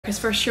because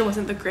first year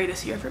wasn't the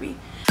greatest year for me.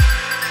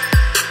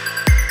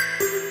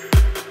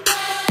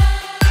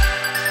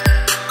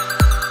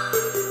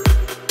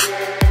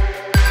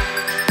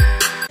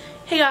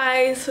 Hey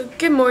guys, so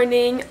good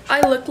morning.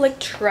 I look like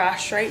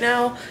trash right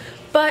now,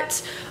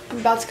 but I'm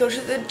about to go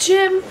to the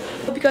gym.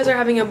 Hope you guys are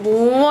having a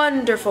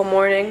wonderful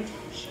morning.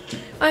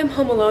 I'm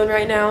home alone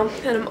right now,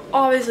 and I'm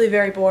obviously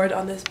very bored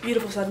on this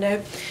beautiful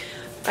Sunday.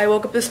 I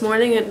woke up this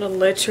morning and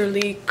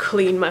literally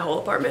cleaned my whole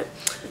apartment.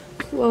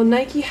 Little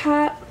Nike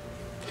hat,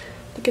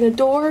 looking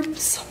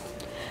adorbs.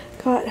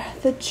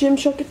 Got the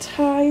Gymshark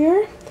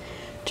attire,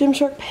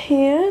 Gymshark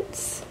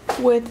pants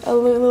with a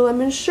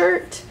Lululemon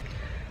shirt.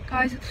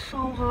 Guys, it's so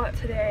hot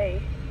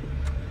today.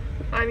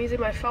 I'm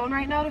using my phone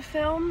right now to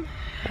film,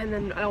 and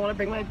then I don't want to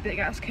bring my big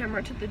ass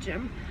camera to the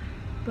gym.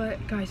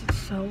 But guys, it's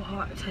so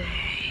hot today.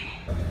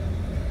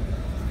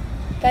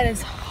 That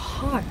is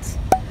hot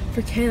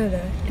for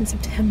Canada in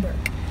September.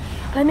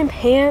 I'm in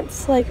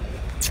pants, like,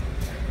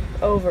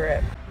 over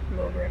it. I'm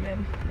over it,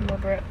 man. I'm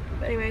over it.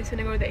 But anyways, I'm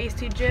gonna go to the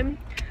Aerocity gym,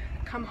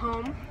 come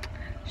home,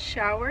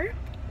 shower,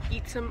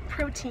 eat some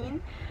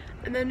protein,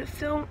 and then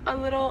film a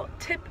little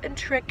tip and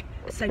trick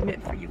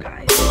segment for you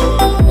guys.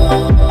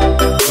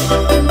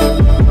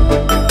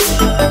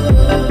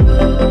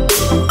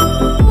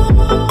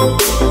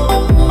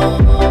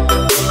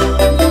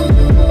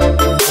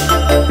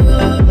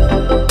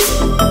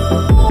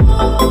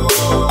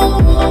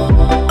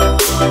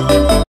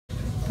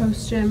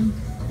 Post gym.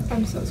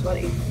 I'm so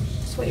sweaty.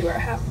 Sweaty where I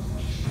have.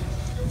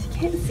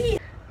 You can't see.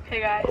 Okay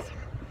guys,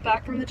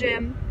 back from the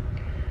gym.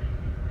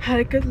 Had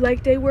a good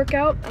leg day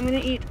workout. I'm gonna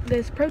eat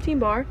this protein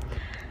bar.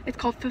 It's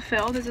called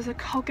Fulfill. This is a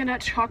coconut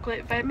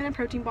chocolate vitamin and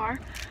protein bar.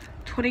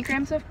 20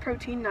 grams of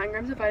protein, 9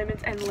 grams of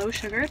vitamins, and low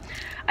sugar.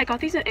 I got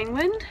these in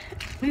England.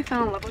 We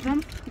fell in love with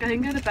them. I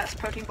think they're the best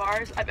protein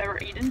bars I've ever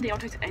eaten. They don't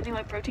taste anything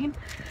like protein,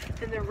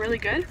 and they're really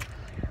good.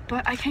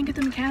 But I can't get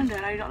them in Canada,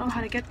 and I don't know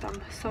how to get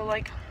them. So,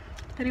 like,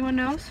 if anyone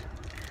knows,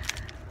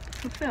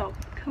 Fulfill,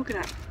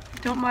 coconut.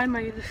 Don't mind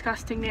my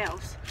disgusting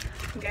nails.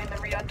 I'm getting them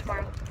redone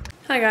tomorrow.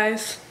 Hi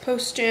guys,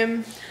 post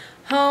gym,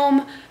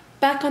 home,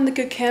 back on the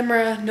good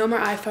camera, no more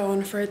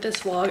iPhone for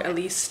this vlog at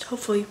least,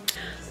 hopefully.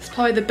 It's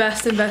probably the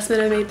best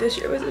investment I made this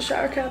year was a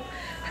shower cap.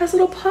 It has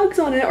little pugs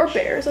on it, or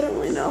bears, I don't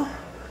really know.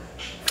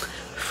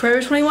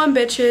 Forever 21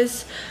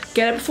 bitches,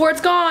 get it before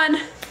it's gone.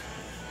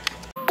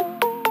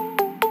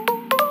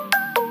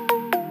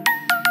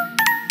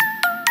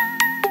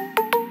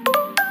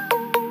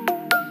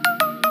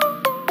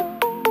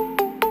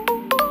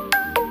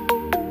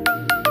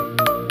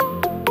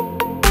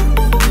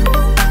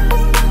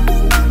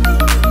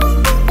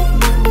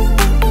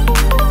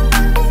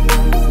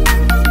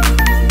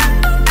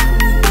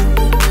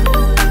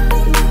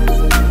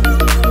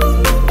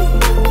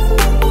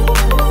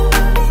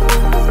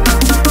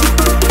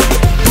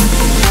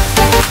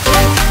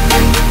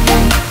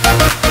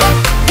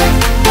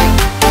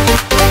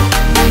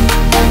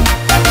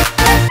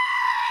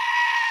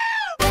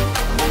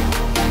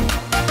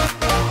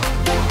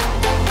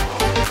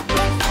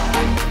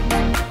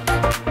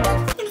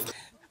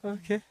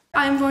 Okay.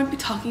 I'm going to be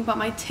talking about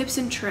my tips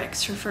and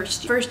tricks for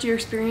first year. First year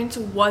experience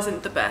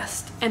wasn't the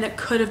best, and it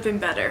could have been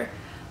better,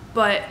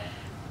 but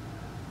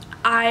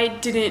I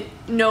didn't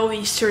know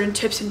these certain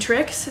tips and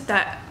tricks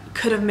that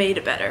could have made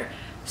it better.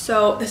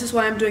 So this is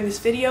why I'm doing this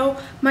video.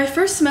 My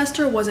first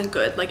semester wasn't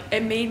good. Like,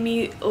 it made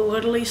me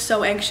literally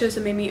so anxious.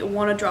 It made me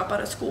want to drop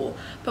out of school.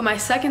 But my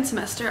second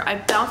semester, I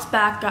bounced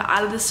back, got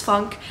out of this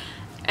funk,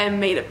 and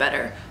made it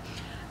better.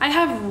 I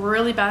have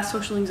really bad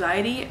social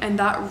anxiety, and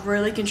that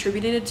really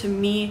contributed to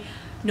me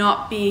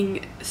not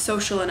being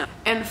social enough.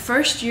 And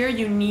first year,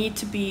 you need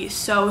to be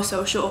so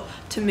social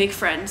to make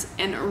friends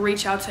and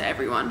reach out to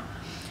everyone.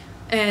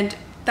 And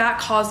that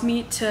caused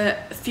me to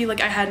feel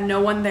like I had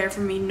no one there for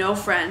me, no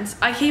friends.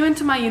 I came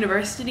into my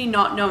university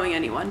not knowing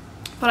anyone,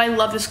 but I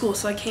love the school,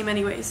 so I came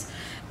anyways.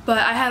 But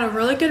I had a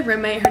really good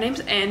roommate. Her name's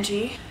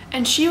Angie,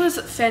 and she was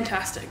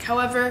fantastic.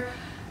 However,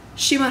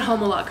 she went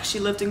home a lot because she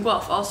lived in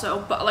Guelph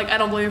also, but like, I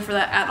don't blame her for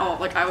that at all.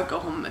 Like, I would go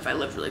home if I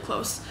lived really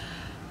close,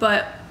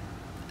 but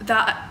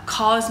that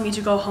caused me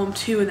to go home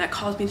too, and that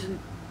caused me to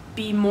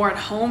be more at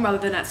home rather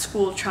than at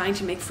school trying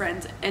to make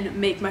friends and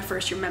make my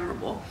first year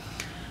memorable.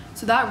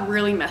 So that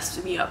really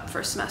messed me up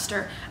first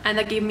semester, and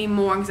that gave me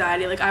more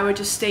anxiety. Like, I would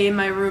just stay in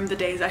my room the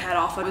days I had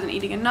off. I wasn't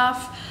eating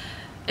enough.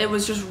 It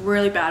was just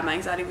really bad. My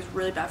anxiety was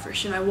really bad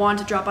first year. I wanted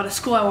to drop out of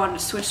school. I wanted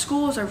to switch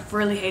schools. I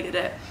really hated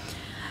it.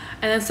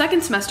 And then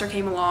second semester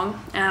came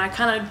along, and I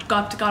kind of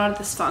got out of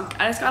this funk.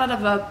 I just got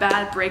out of a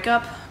bad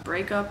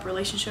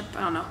relationship,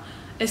 I don't know.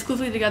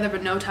 Exclusively together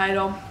but no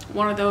title.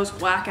 One of those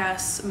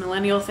whack-ass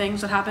millennial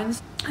things that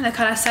happens. And that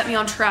kind of set me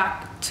on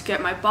track to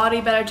get my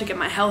body better, to get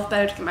my health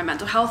better, to get my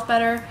mental health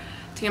better,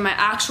 to get my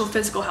actual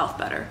physical health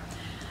better.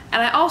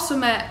 And I also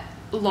met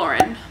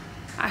Lauren.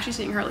 Actually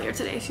seeing her earlier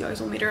today, so you guys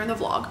will meet her in the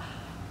vlog.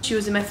 She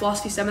was in my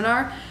philosophy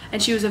seminar,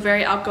 and she was a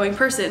very outgoing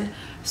person.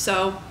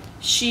 So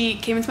she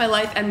came into my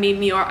life and made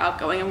me more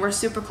outgoing, and we're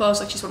super close.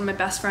 Like, she's one of my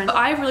best friends.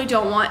 I really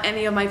don't want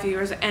any of my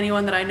viewers or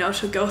anyone that I know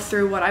to go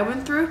through what I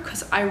went through,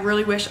 because I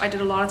really wish I did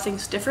a lot of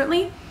things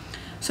differently.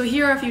 So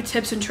here are a few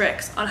tips and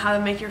tricks on how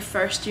to make your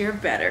first year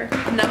better.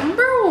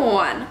 Number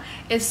 1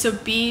 is to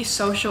be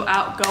social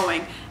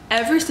outgoing.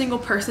 Every single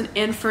person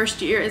in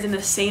first year is in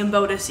the same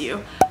boat as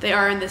you. They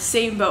are in the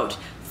same boat,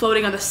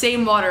 floating on the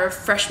same water of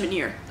freshman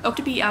year.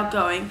 To be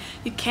outgoing,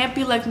 you can't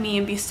be like me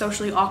and be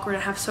socially awkward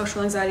and have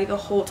social anxiety the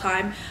whole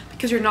time,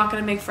 because you're not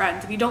gonna make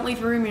friends. If you don't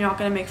leave a room, you're not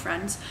gonna make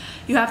friends.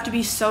 You have to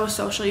be so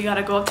social. You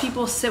gotta go up to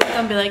people, sit with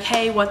them, be like,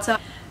 hey, what's up?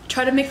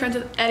 Try to make friends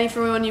with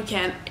everyone you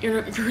can.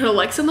 You're gonna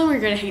like some of them or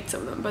you're gonna hate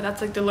some of them, but that's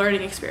like the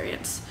learning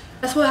experience.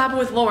 That's what happened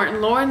with Lauren.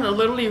 Lauren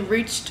literally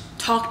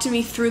talked to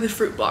me through the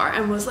fruit bar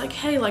and was like,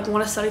 hey, like,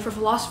 want to study for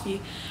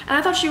philosophy? And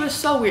I thought she was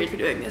so weird for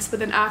doing this, but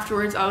then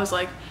afterwards I was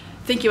like,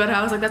 thinking about it,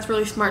 I was like, that's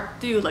really smart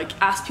to do. Like,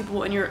 ask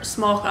people in your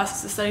small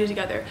classes to study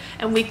together.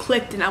 And we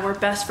clicked and now we're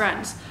best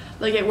friends.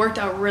 Like, it worked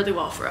out really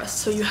well for us.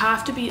 So you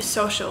have to be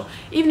social,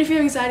 even if you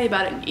have anxiety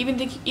about it. Even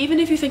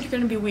if you think you're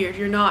gonna be weird,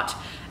 you're not.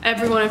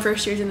 Everyone in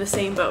first year is in the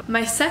same boat.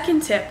 My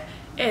second tip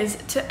is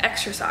to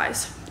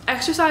exercise.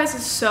 Exercise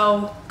is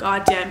so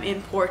goddamn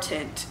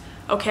important,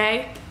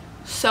 okay?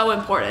 So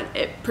important.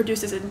 It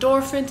produces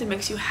endorphins, it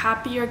makes you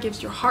happier,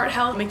 gives your heart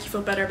health, makes you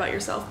feel better about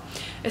yourself.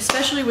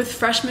 Especially with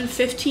freshman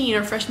 15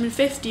 or freshman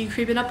 50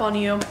 creeping up on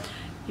you,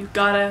 you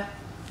gotta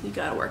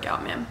work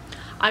out, man.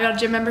 I got a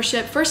gym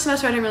membership. First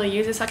semester I didn't really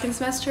use it. Second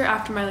semester,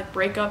 after my like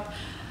breakup,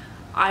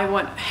 I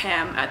went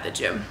ham at the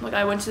gym. Like,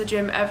 I went to the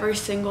gym every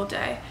single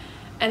day,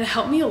 and it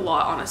helped me a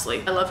lot,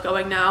 honestly. I love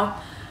going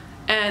now.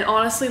 And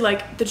honestly,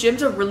 like, the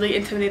gym's a really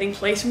intimidating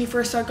place when you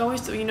first start going,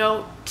 so, you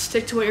know,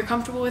 stick to what you're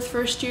comfortable with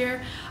first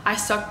year. I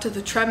stuck to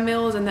the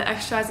treadmills and the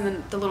exercise and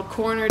then the little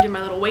corner, did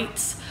my little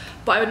weights,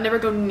 but I would never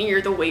go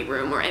near the weight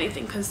room or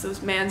anything because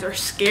those mans are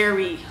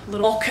scary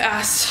little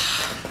ass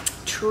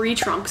tree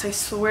trunks, I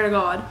swear to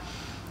God.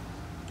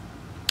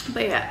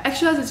 But yeah,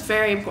 exercise is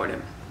very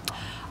important.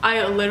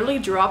 I literally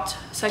dropped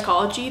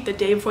psychology the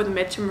day before the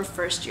midterm of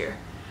first year.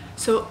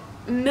 So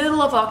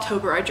middle of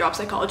October I dropped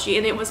psychology,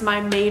 and it was my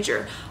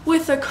major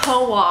with a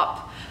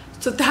co-op.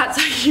 So that's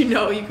how you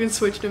know you can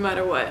switch no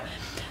matter what.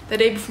 The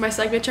day before my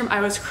psych midterm, I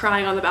was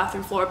crying on the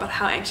bathroom floor about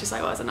how anxious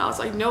I was, and I was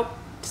like, nope,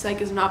 psych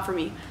is not for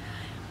me.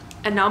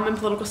 And now I'm in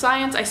political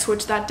science. I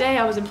switched that day.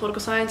 I was in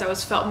political science. I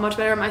felt much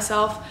better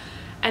myself,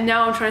 and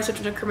now I'm trying to switch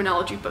into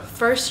criminology. But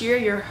first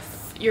year,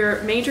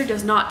 your major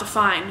does not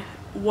define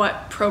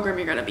what program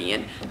you're going to be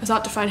in. It does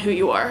not define who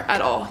you are at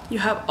all. You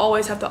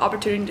always have the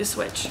opportunity to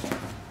switch.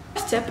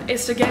 First tip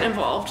is to get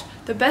involved.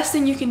 The best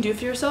thing you can do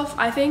for yourself,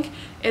 I think,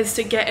 is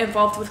to get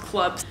involved with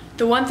clubs.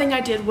 The one thing I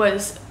did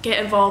was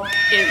get involved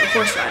in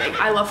horse riding.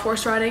 I love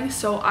horse riding,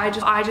 so I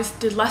just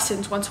did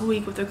lessons once a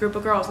week with a group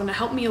of girls, and it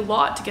helped me a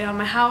lot to get out of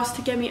my house,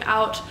 to get me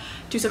out,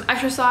 do some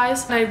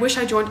exercise. And I wish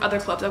I joined other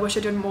clubs. I wish I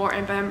joined more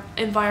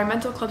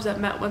environmental clubs that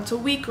met once a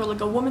week, or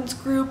like a women's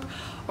group,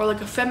 or like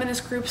a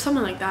feminist group,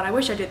 something like that. I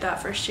wish I did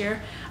that first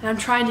year, and I'm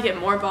trying to get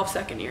more involved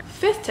second year.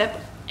 Fifth tip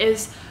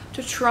is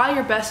to try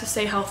your best to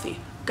stay healthy.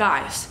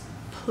 Guys,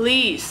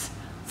 please,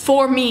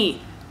 for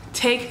me,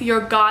 take your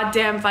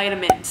goddamn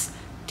vitamins.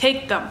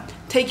 Take them.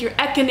 Take your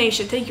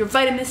echinacea, take your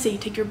vitamin C,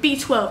 take your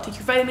B12, take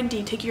your vitamin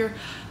D, take your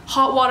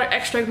hot water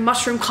extract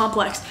mushroom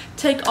complex.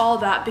 Take all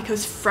that,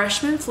 because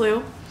freshman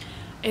flu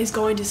is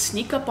going to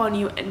sneak up on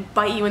you and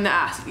bite you in the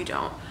ass if you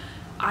don't.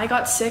 I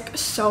got sick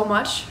so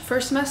much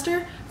first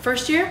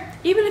year.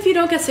 Even if you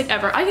don't get sick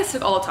ever, I get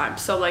sick all the time,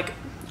 so like,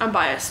 I'm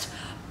biased.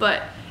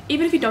 But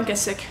even if you don't get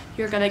sick,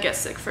 you're gonna get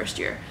sick first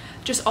year.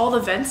 Just all the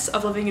vents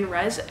of living in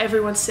res,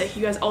 everyone's sick.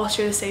 You guys all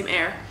share the same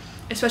air.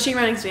 Especially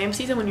around exam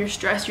season, when you're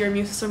stressed, your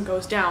immune system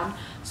goes down.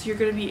 So you're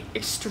gonna be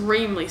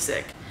extremely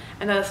sick.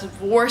 And that's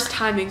the worst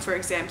timing for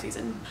exam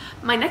season.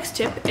 My next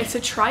tip is to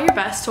try your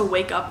best to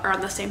wake up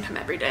around the same time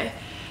every day.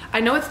 I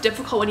know it's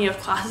difficult when you have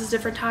classes at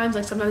different times,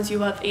 like sometimes you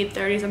have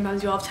 8:30,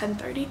 sometimes you have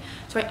 10:30.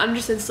 So I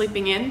understand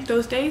sleeping in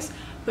those days,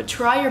 but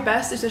try your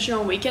best, especially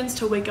on weekends,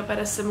 to wake up at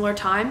a similar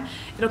time.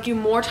 It'll give you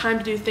more time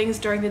to do things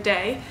during the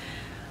day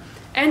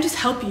and just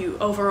help you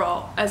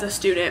overall as a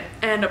student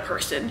and a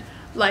person.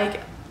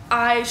 Like,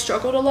 I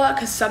struggled a lot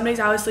because some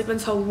days I would sleep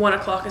until 1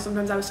 o'clock and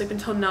sometimes I would sleep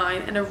until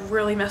 9, and it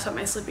really messed up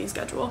my sleeping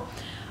schedule.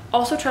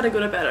 Also, try to go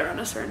to bed around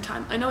a certain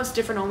time. I know it's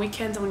different on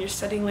weekends and when you're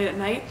studying late at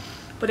night,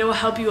 but it will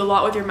help you a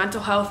lot with your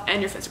mental health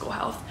and your physical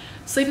health.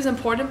 Sleep is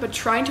important, but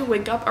trying to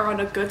wake up around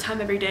a good time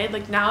every day.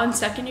 Like now in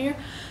second year,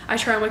 I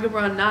try and wake up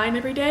around 9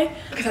 every day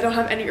because I don't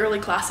have any early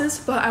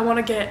classes, but I want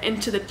to get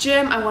into the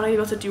gym. I want to be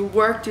able to do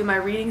work, do my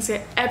readings,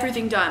 get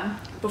everything done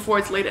before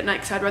it's late at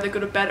night, because I'd rather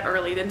go to bed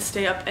early than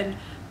stay up and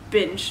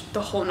binge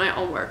the whole night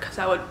on work, because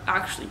that would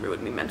actually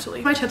ruin me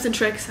mentally. My tips and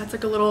tricks, that's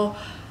like a little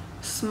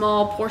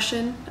small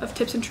portion of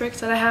tips and tricks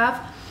that I have.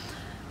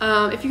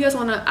 If you guys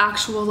want an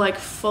actual like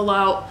full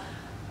out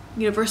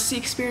university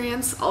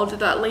experience, I'll do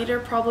that later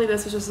probably.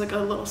 This is just like a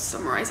little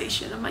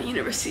summarization of my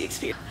university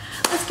experience.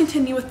 Let's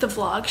continue with the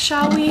vlog,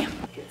 shall we?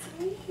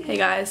 Hey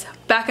guys,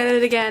 back at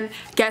it again.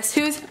 Guess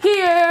who's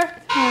here?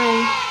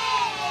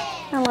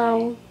 Hi.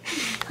 Hello.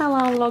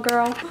 Hello, little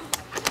girl.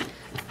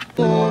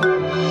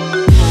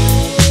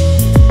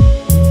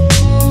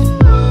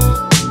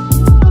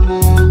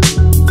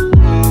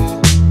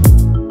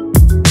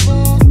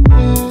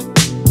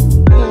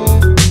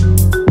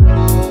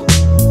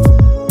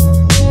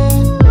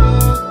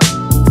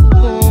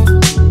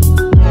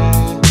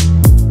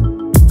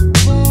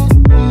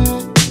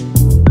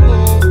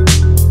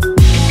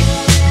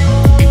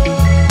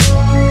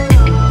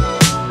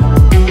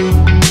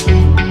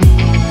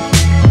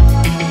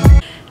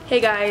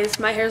 guys.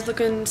 My hair's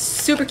looking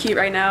super cute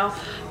right now,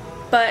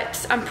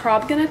 but I'm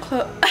probably gonna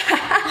close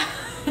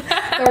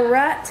the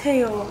rat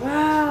tail.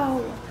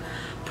 Wow.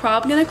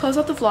 Probably gonna close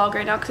out the vlog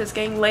right now because it's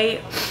getting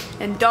late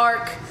and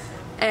dark,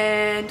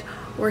 and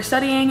we're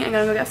studying and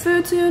gonna go get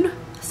food soon.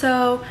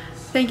 So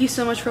thank you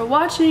so much for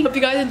watching. Hope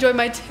you guys enjoyed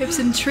my tips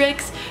and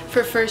tricks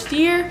for first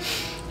year.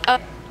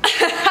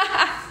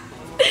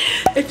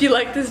 If you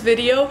like this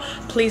video,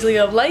 please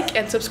leave a like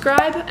and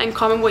subscribe and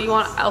comment what you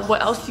want,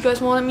 what else you guys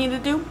wanted me to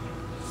do.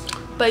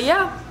 But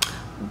yeah,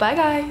 bye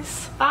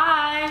guys.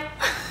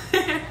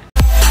 Bye.